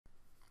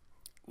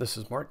This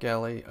is Mark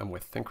Galley. I'm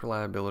with Think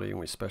Reliability, and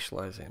we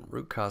specialize in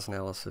root cause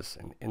analysis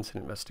and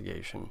incident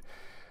investigation.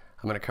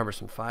 I'm going to cover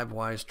some 5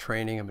 whys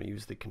training. I'm going to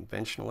use the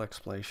conventional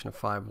explanation of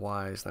 5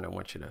 whys. Then I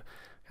want you to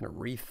kind of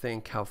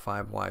rethink how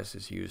 5 whys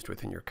is used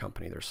within your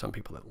company. There's some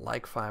people that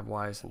like 5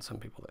 whys and some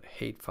people that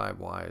hate 5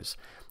 whys.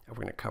 And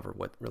we're going to cover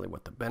what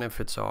the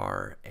benefits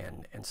are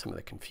and some of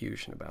the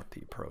confusion about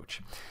the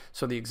approach.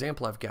 So the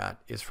example I've got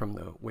is from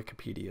the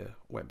Wikipedia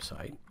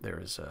website.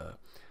 There is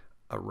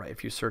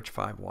if you search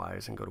 5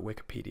 whys and go to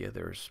Wikipedia,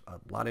 there's a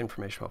lot of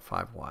information about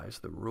 5 whys.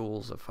 The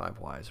rules of 5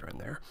 whys are in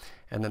there.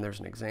 And then there's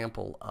an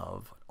example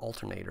of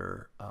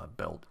alternator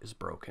belt is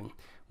broken,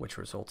 which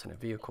results in a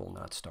vehicle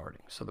not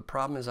starting. So the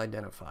problem is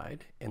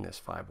identified in this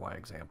 5 why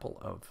example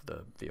of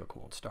the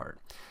vehicle won't start.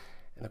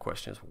 And the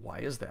question is, why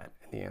is that?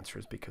 And the answer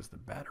is because the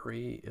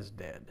battery is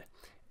dead.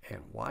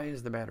 And why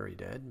is the battery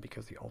dead?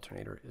 Because the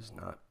alternator is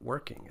not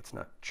working. It's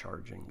not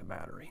charging the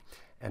battery.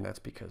 And that's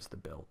because the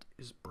belt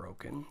is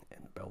broken.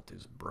 And the belt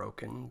is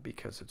broken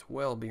because it's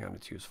well beyond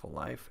its useful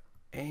life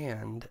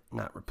and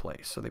not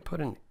replaced. So they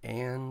put an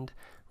and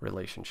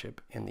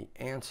relationship in the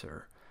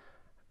answer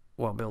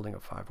while building a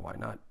 5 why.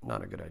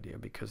 Not a good idea,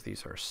 because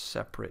these are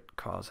separate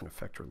cause and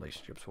effect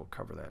relationships. We'll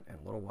cover that in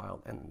a little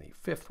while. And then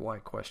the 5th why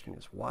question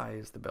is, why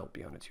is the belt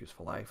beyond its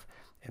useful life?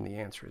 And the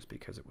answer is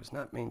because it was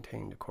not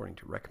maintained according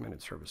to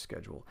recommended service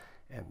schedule,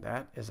 and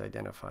that is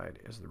identified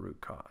as the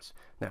root cause.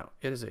 Now,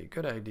 it is a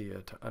good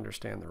idea to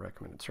understand the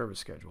recommended service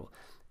schedule,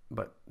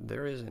 but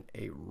there isn't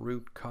a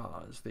root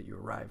cause that you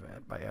arrive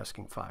at by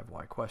asking 5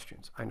 why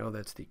questions. I know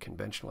that's the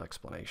conventional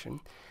explanation.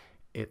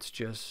 It's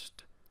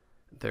just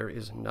there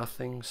is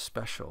nothing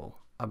special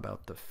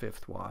about the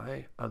 5th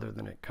why other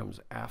than it comes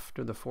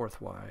after the 4th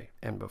why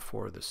and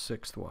before the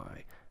 6th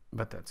why,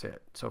 but that's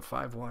it. So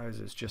 5 whys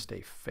is just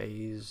a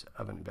phase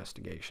of an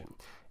investigation.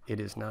 It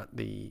is not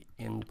the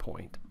end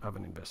point of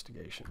an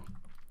investigation.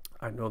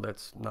 I know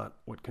that's not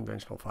what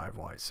conventional 5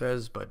 why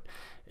says, but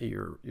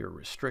you're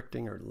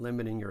restricting or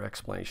limiting your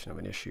explanation of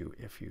an issue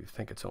if you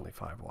think it's only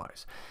 5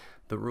 whys.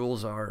 The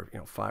rules are,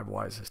 5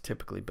 whys is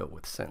typically built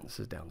with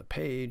sentences down the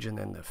page, and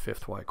then the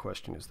 5th why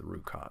question is the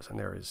root cause. And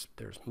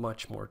there's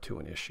much more to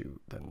an issue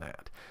than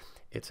that.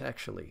 It's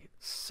actually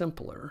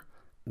simpler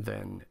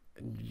than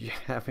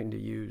having to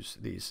use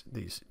these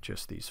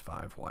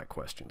 5 why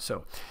questions.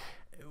 So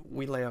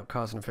we lay out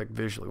cause and effect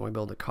visually. When we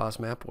build a cause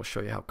map, we'll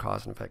show you how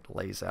cause and effect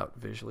lays out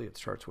visually. It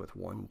starts with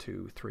 1,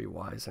 2, 3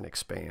 whys and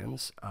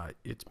expands.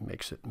 It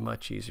makes it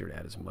much easier to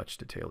add as much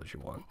detail as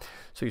you want.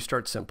 So you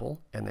start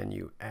simple, and then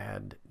you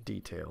add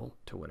detail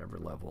to whatever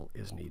level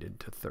is needed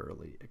to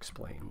thoroughly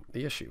explain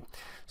the issue.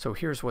 So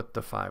here's what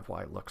the 5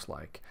 why looks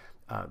like.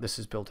 This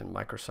is built in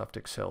Microsoft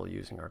Excel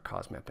using our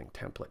cause mapping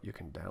template. You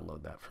can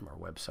download that from our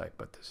website,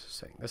 but this is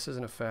saying this is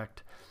an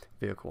effect,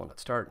 vehicle will not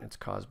start, and it's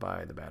caused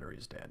by the battery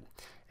is dead.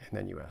 And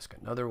then you ask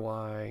another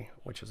why,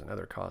 which is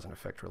another cause and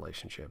effect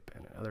relationship,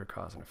 and another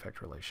cause and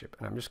effect relationship.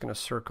 And I'm just going to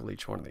circle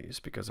each one of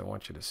these because I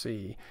want you to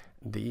see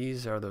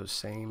these are those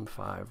same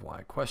 5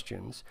 why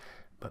questions,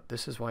 but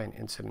this is why an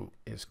incident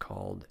is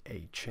called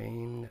a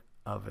chain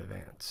of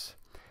events,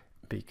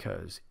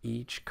 because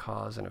each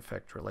cause and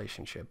effect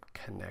relationship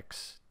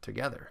connects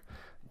together.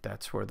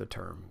 That's where the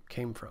term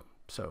came from.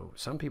 So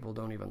some people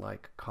don't even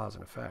like cause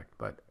and effect,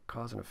 but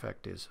cause and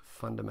effect is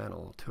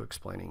fundamental to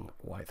explaining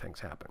why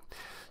things happen.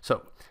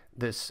 So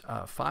this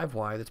 5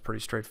 why, that's pretty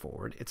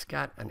straightforward. It's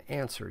got an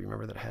answer. You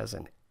remember that it has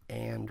an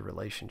and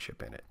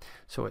relationship in it.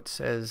 So it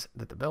says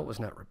that the belt was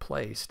not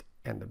replaced,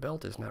 and the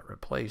belt is not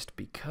replaced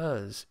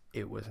because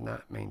it was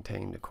not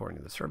maintained according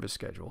to the service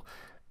schedule.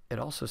 It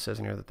also says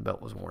in here that the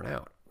belt was worn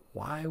out.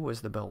 Why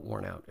was the belt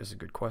worn out is a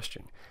good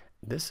question.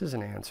 This is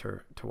an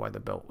answer to why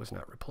the belt was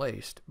not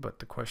replaced, but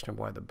the question of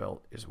why the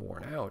belt is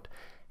worn out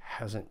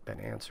hasn't been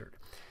answered.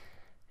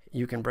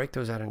 You can break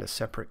those out into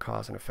separate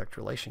cause and effect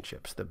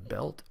relationships. The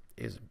belt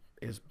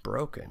is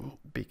broken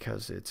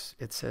because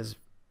it says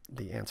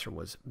the answer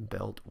was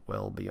belt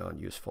well beyond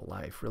useful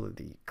life. Really,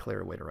 the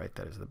clear way to write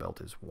that is the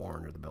belt is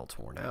worn or the belt's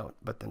worn out.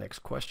 But the next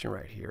question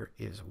right here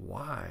is,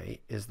 why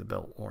is the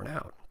belt worn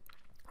out?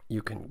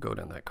 You can go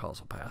down that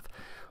causal path.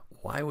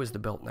 Why was the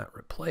belt not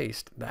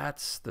replaced?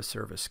 That's the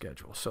service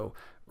schedule. So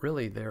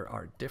really there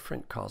are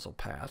different causal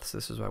paths.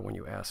 This is why when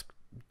you ask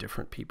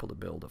different people to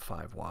build a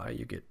 5 why,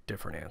 you get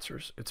different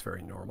answers. It's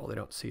very normal. They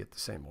don't see it the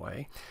same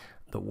way.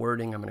 The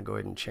wording I'm going to go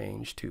ahead and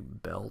change to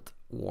belt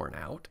worn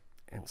out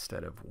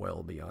instead of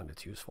well beyond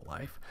its useful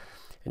life.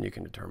 And you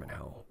can determine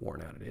how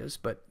worn out it is.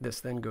 But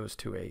this then goes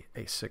to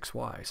a 6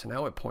 why. So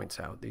now it points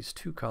out these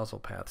 2 causal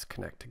paths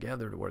connect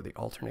together to where the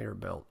alternator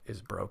belt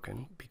is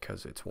broken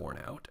because it's worn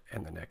out.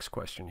 And the next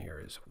question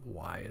here is,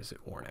 why is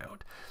it worn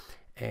out?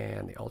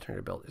 And the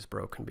alternator belt is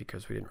broken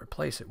because we didn't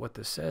replace it. What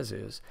this says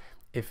is,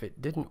 if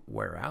it didn't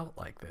wear out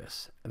like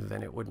this,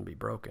 then it wouldn't be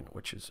broken,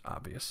 which is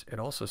obvious. It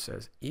also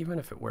says, even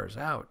if it wears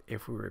out,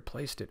 if we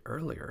replaced it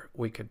earlier,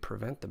 we could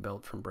prevent the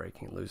belt from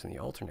breaking and losing the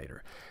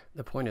alternator.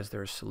 The point is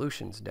there are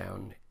solutions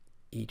down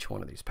each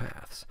one of these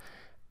paths.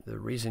 the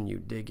reason you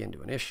dig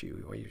into an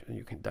issue, or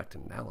you conduct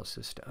an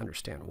analysis to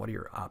understand what are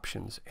your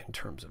options in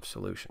terms of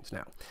solutions.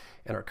 Now,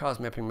 in our cause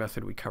mapping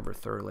method, we cover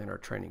thoroughly in our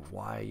training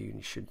why you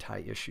should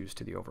tie issues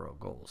to the overall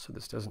goals. So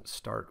this doesn't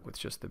start with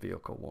just the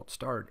vehicle won't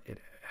start. It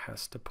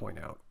has to point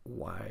out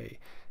why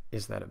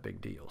is that a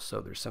big deal.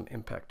 So there's some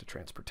impact to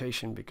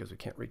transportation because we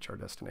can't reach our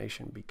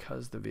destination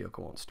because the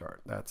vehicle won't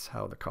start. That's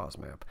how the cause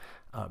map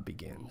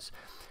begins.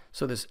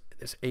 So this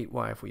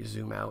 8Y, if we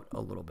zoom out a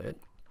little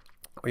bit,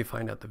 we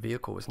find out the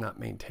vehicle was not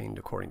maintained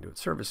according to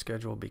its service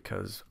schedule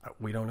because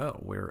we don't know.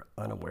 We're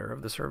unaware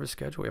of the service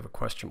schedule. We have a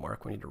question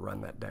mark. We need to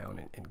run that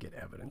down and get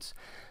evidence.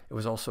 It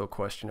was also a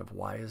question of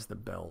why is the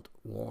belt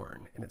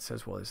worn? And it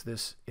says, well, is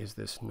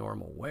this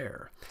normal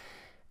wear?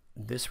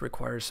 This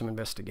requires some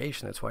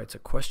investigation. That's why it's a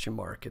question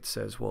mark. It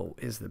says, well,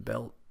 is the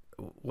belt,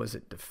 was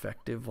it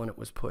defective when it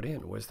was put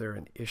in? Was there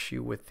an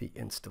issue with the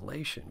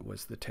installation?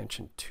 Was the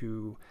tension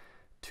too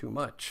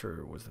much,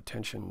 or was the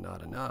tension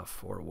not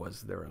enough, or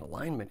was there an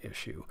alignment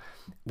issue?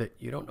 That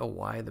you don't know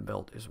why the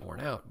belt is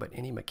worn out, but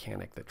any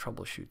mechanic that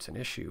troubleshoots an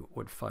issue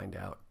would find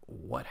out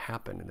what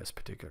happened in this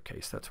particular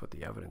case. That's what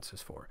the evidence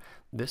is for.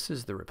 This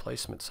is the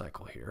replacement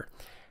cycle here.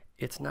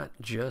 It's not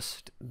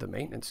just the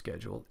maintenance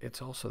schedule,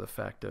 it's also the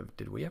fact of,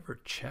 did we ever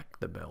check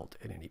the belt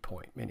at any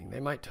point? Meaning they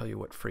might tell you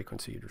what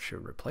frequency you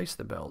should replace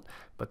the belt,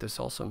 but this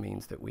also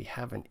means that we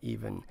haven't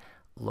even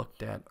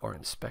looked at or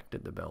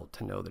inspected the belt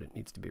to know that it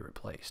needs to be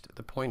replaced.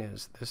 The point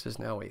is, this is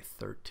now a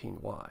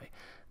 13Y.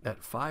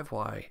 That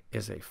 5Y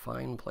is a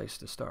fine place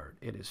to start.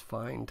 It is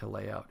fine to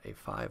lay out a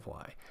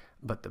 5Y,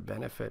 but the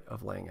benefit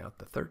of laying out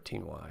the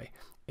 13Y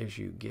is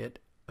you get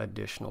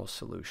additional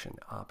solution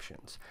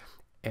options.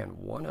 And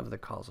one of the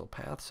causal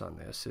paths on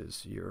this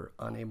is you're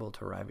unable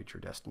to arrive at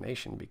your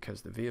destination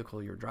because the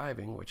vehicle you're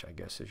driving, which I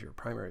guess is your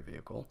primary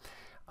vehicle,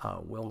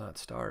 will not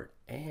start,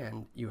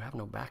 and you have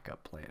no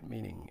backup plan,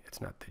 meaning it's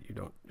not that you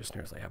don't just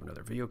necessarily have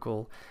another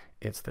vehicle,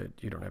 it's that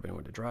you don't have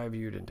anyone to drive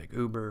you, didn't take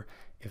Uber.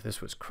 If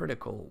this was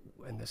critical,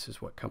 and this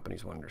is what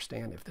companies want to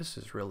understand, if this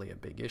is really a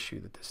big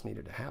issue that this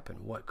needed to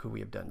happen, what could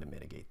we have done to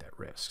mitigate that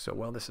risk? So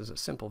while this is a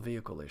simple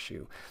vehicle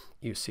issue,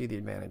 you see the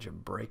advantage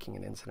of breaking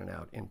an incident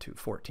out into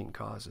 14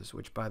 causes,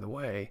 which, by the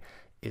way,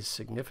 is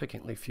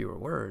significantly fewer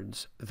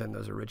words than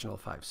those original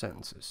 5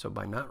 sentences. So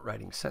by not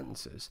writing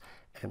sentences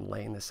and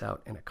laying this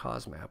out in a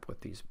cause map with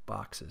these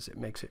boxes, it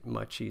makes it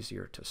much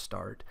easier to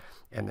start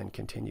and then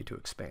continue to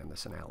expand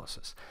this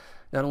analysis.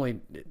 Not only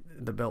did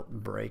the belt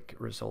break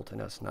result in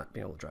us not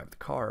being able to drive the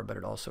car, but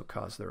it also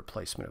caused the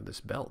replacement of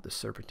this belt. This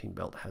serpentine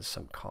belt has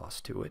some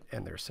cost to it,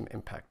 and there's some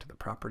impact to the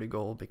property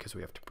goal because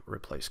we have to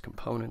replace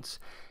components.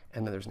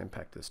 And then there's an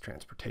impact to this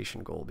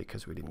transportation goal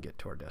because we didn't get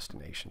to our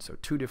destination. So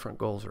 2 different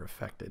goals are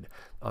affected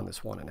on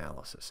this one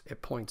analysis.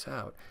 It points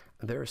out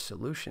there are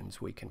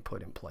solutions we can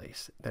put in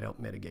place that help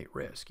mitigate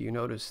risk. You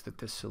notice that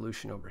this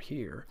solution over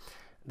here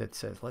that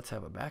says let's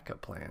have a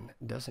backup plan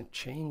doesn't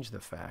change the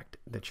fact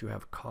that you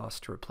have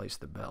cost to replace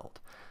the belt.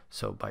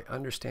 So by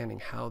understanding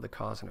how the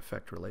cause and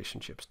effect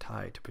relationships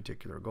tie to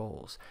particular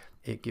goals,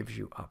 it gives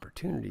you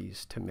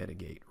opportunities to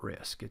mitigate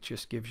risk. It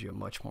just gives you a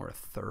much more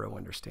thorough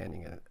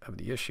understanding of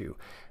the issue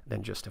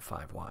than just a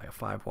 5Y. A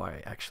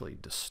 5Y actually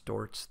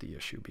distorts the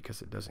issue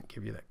because it doesn't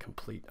give you that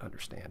complete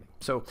understanding.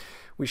 So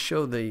we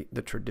show the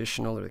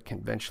traditional or the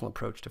conventional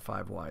approach to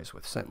 5Ys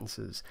with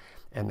sentences,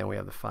 and then we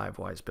have the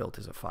 5Ys built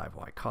as a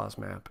 5Y cause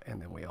map, and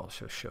then we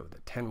also show the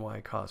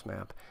 10Y cause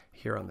map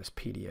here on this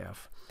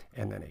PDF,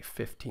 and then a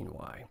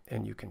 15Y.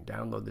 And you can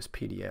download this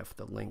PDF.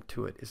 The link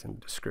to it is in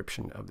the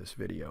description of this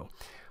video.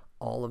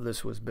 All of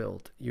this was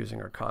built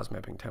using our cause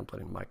mapping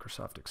template in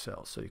Microsoft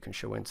Excel. So you can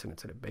show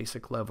incidents at a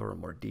basic level or a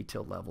more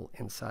detailed level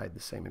inside the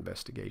same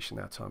investigation.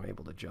 That's how I'm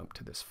able to jump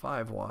to this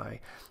 5Y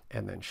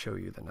and then show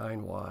you the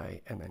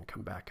 9Y and then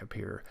come back up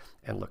here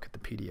and look at the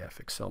PDF.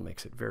 Excel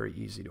makes it very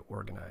easy to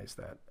organize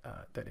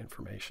that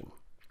information.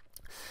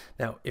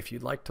 Now, if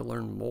you'd like to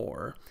learn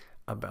more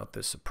about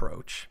this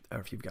approach, or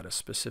if you've got a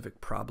specific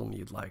problem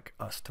you'd like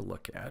us to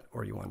look at,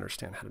 or you want to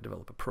understand how to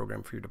develop a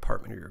program for your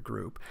department or your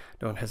group,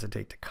 don't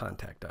hesitate to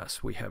contact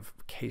us. We have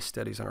case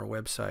studies on our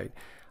website.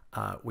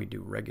 We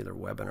do regular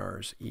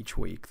webinars each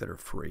week that are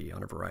free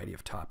on a variety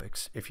of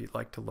topics. If you'd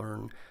like to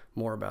learn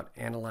more about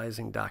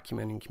analyzing,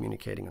 documenting,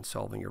 communicating, and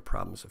solving your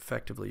problems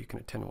effectively, you can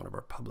attend one of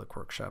our public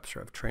workshops or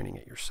have training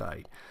at your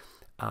site.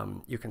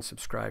 You can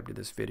subscribe to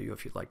this video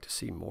if you'd like to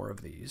see more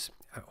of these.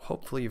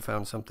 Hopefully you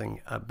found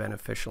something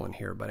beneficial in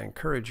here, but I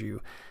encourage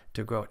you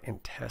to go out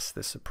and test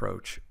this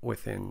approach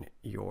within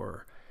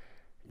your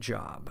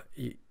job.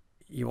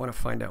 You want to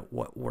find out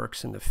what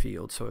works in the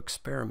field, so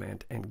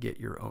experiment and get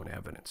your own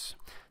evidence.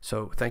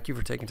 So thank you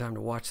for taking time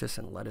to watch this,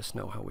 and let us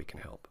know how we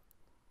can help.